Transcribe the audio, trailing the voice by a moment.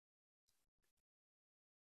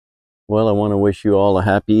Well, I want to wish you all a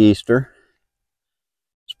happy Easter.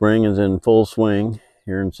 Spring is in full swing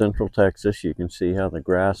here in Central Texas. You can see how the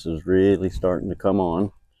grass is really starting to come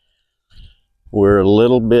on. We're a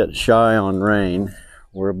little bit shy on rain.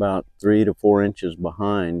 We're about 3 to 4 inches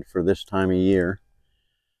behind for this time of year.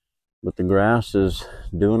 But the grass is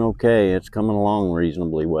doing okay. It's coming along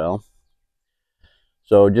reasonably well.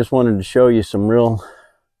 So just wanted to show you some real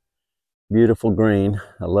beautiful green.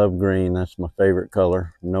 I love green. That's my favorite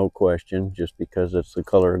color, no question, just because it's the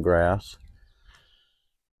color of grass.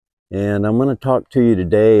 And I'm going to talk to you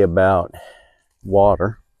today about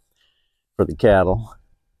water for the cattle.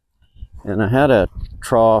 And I had a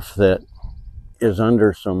trough that is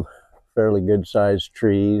under some fairly good sized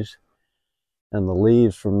trees, and the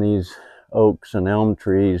leaves from these oaks and elm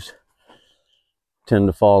trees tend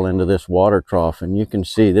to fall into this water trough. And you can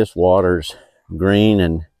see this water's green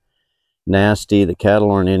and nasty. The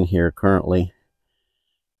cattle aren't in here currently,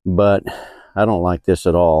 but I don't like this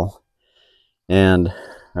at all. And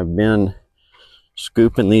I've been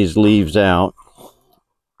scooping these leaves out,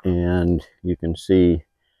 and you can see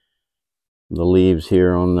the leaves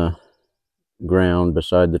here on the ground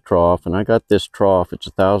beside the trough. And I got this trough, it's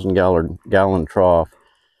a 1,000-gallon trough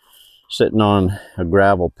sitting on a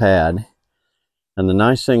gravel pad. And the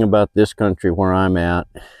nice thing about this country where I'm at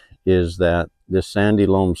is that this sandy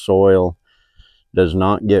loam soil does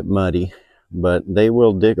not get muddy, but they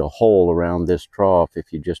will dig a hole around this trough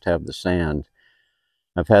if you just have the sand.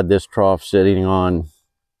 I've had this trough sitting on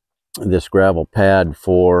this gravel pad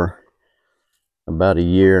for about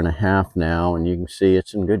 1.5 years now, and you can see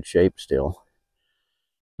it's in good shape still.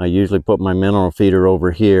 I usually put my mineral feeder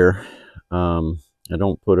over here. I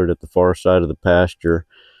don't put it at the far side of the pasture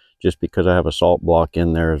just because I have a salt block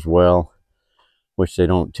in there as well, which they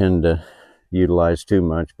don't tend to utilize too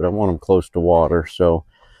much, but I want them close to water. So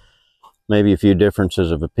maybe a few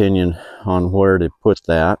differences of opinion on where to put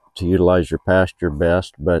that to utilize your pasture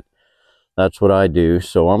best, but that's what I do.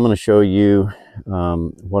 So I'm going to show you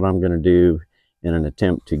what I'm going to do in an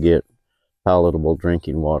attempt to get palatable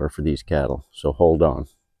drinking water for these cattle. So hold on.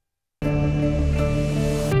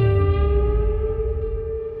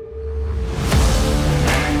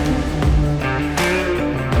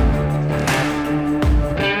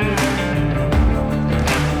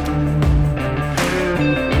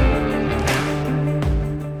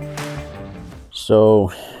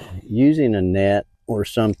 So using a net or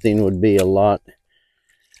something would be a lot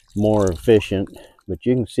more efficient, but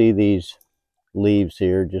you can see these leaves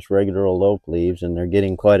here, just regular old oak leaves, and they're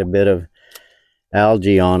getting quite a bit of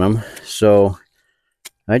algae on them. So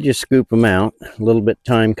I just scoop them out, a little bit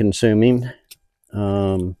time consuming.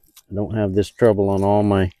 I don't have this trouble on all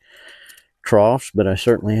my troughs, but I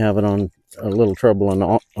certainly have it on a little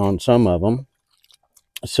trouble on some of them.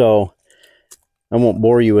 So I won't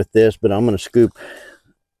bore you with this, but I'm going to scoop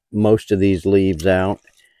most of these leaves out.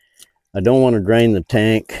 I don't want to drain the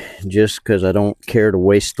tank just because I don't care to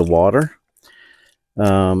waste the water.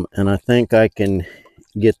 And I think I can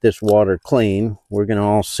get this water clean. We're going to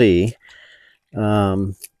all see. I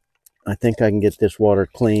think I can get this water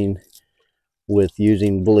clean with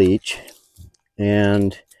using bleach.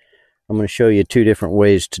 And I'm going to show you 2 different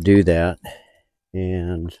ways to do that.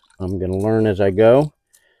 And I'm going to learn as I go.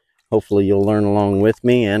 Hopefully you'll learn along with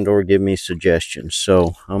me and or give me suggestions.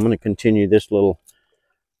 So I'm going to continue this little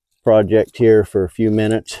project here for a few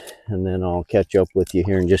minutes, and then I'll catch up with you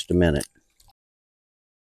here in just a minute.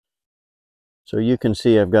 So you can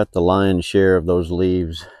see I've got the lion's share of those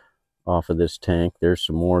leaves off of this tank. There's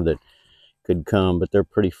some more that could come, but they're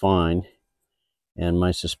pretty fine. And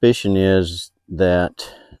my suspicion is that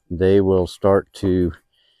they will start to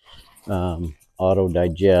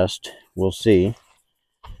auto-digest. We'll see.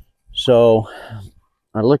 So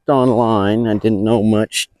I looked online. I didn't know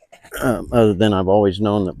much other than I've always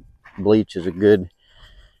known that bleach is a good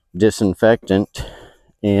disinfectant,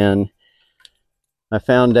 and I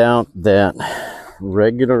found out that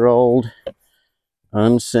regular old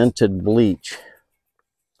unscented bleach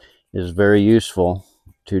is very useful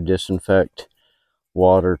to disinfect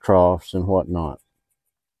water troughs and whatnot.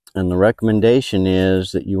 And the recommendation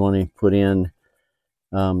is that you want to put in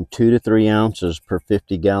 2 to 3 ounces per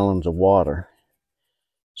 50 gallons of water.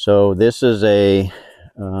 So this is a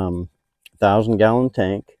 1,000-gallon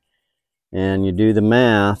tank, and you do the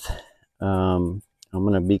math. I'm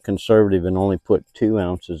going to be conservative and only put 2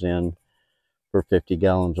 ounces in per 50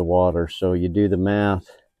 gallons of water. So you do the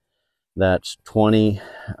math, that's 20,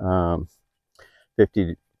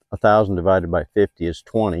 1,000 divided by 50 is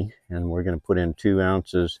 20, and we're going to put in 2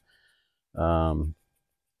 ounces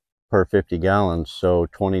per 50 gallons. So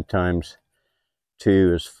 20 times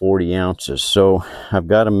 2 is 40 ounces. So I've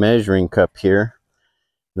got a measuring cup here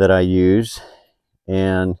that I use,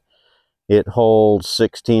 and it holds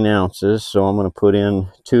 16 ounces. So I'm going to put in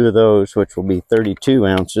 2 of those, which will be 32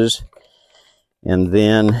 ounces. And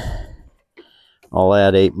then I'll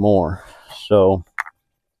add 8 more. So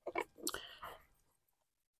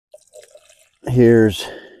here's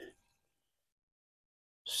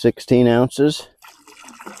 16 ounces.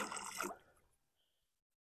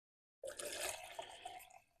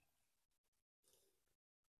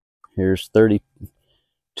 Here's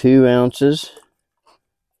 32 ounces.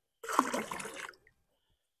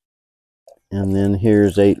 And then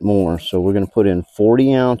here's 8 more. So we're going to put in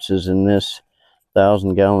 40 ounces in this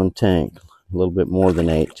 1,000-gallon tank, a little bit more than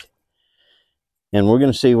 8. And we're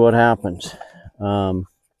going to see what happens. I'm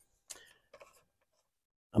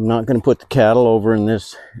not going to put the cattle over in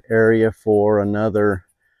this area for another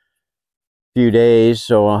few days,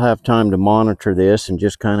 so I'll have time to monitor this and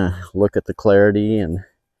just kind of look at the clarity and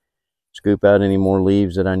scoop out any more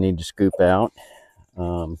leaves that I need to scoop out.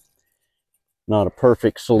 Not a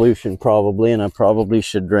perfect solution probably, and I probably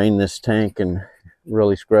should drain this tank and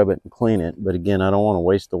really scrub it and clean it, but again, I don't want to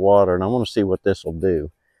waste the water, and I want to see what this will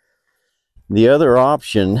do. The other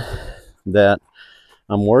option that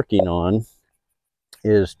I'm working on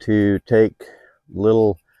is to take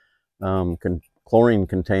little chlorine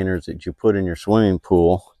containers that you put in your swimming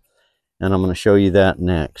pool, and I'm going to show you that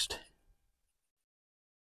next.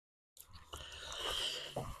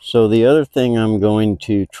 So the other thing I'm going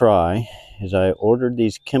to try is I ordered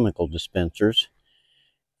these chemical dispensers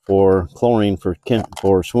for chlorine for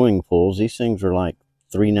swimming pools. These things are like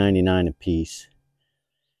 $3.99 a piece,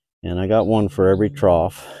 and I got one for every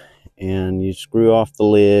trough. And you screw off the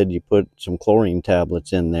lid, you put some chlorine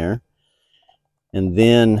tablets in there, and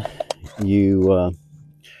then you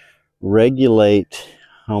regulate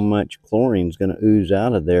how much chlorine is going to ooze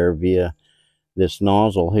out of there via this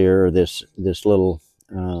nozzle here, or this little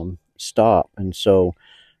stop. And so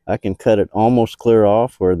I can cut it almost clear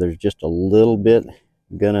off where there's just a little bit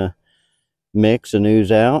gonna mix and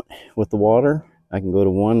ooze out with the water. I can go to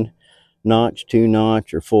 1 notch, 2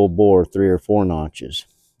 notch, or full bore, 3 or 4 notches.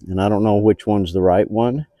 And I don't know which one's the right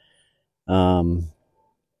one. I'll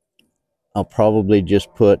probably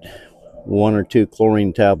just put 1 or 2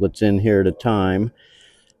 chlorine tablets in here at a time.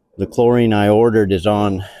 The chlorine I ordered is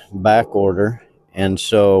on back order, and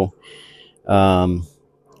so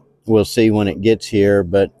we'll see when it gets here.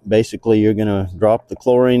 But basically, you're going to drop the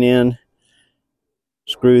chlorine in,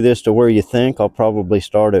 screw this to where you think. I'll probably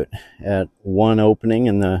start it at 1 opening,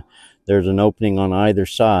 and there's an opening on either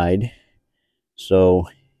side, so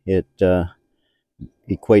it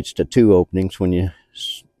equates to 2 openings when you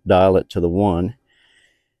dial it to the 1.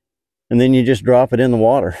 And then you just drop it in the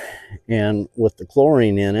water, and with the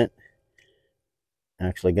chlorine in it,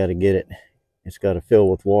 actually got to get it, it's got to fill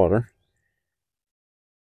with water.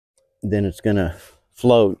 Then it's going to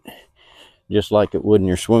float just like it would in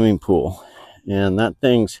your swimming pool. And that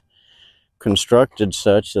thing's constructed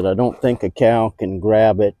such that I don't think a cow can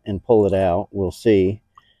grab it and pull it out. We'll see.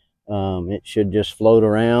 It should just float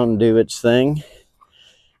around, do its thing,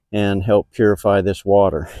 and help purify this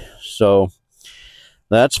water. So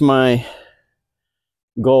that's my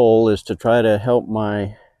goal, is to try to help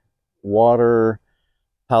my water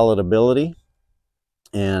palatability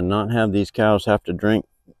and not have these cows have to drink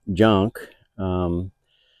junk.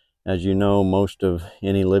 As you know, most of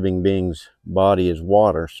any living being's body is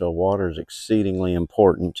water, so water is exceedingly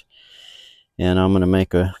important. And I'm going to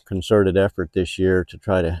make a concerted effort this year to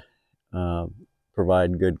try to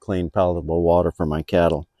provide good, clean, palatable water for my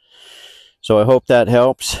cattle. So I hope that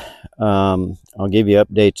helps. I'll give you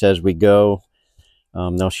updates as we go.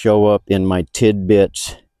 They'll show up in my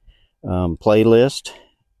tidbits playlist.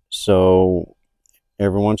 So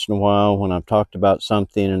every once in a while, when I've talked about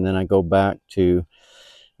something and then I go back to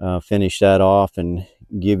finish that off and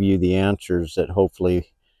give you the answers that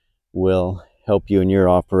hopefully will help you in your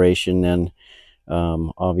operation, then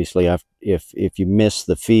obviously if you miss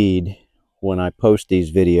the feed when I post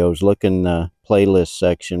these videos, look in the playlist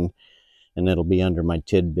section and it'll be under my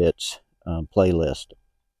tidbits playlist.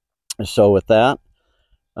 So with that,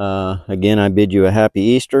 again, I bid you a happy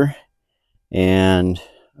Easter, and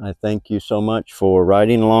I thank you so much for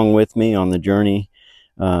riding along with me on the journey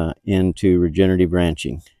into regenerative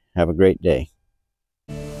ranching. Have a great day.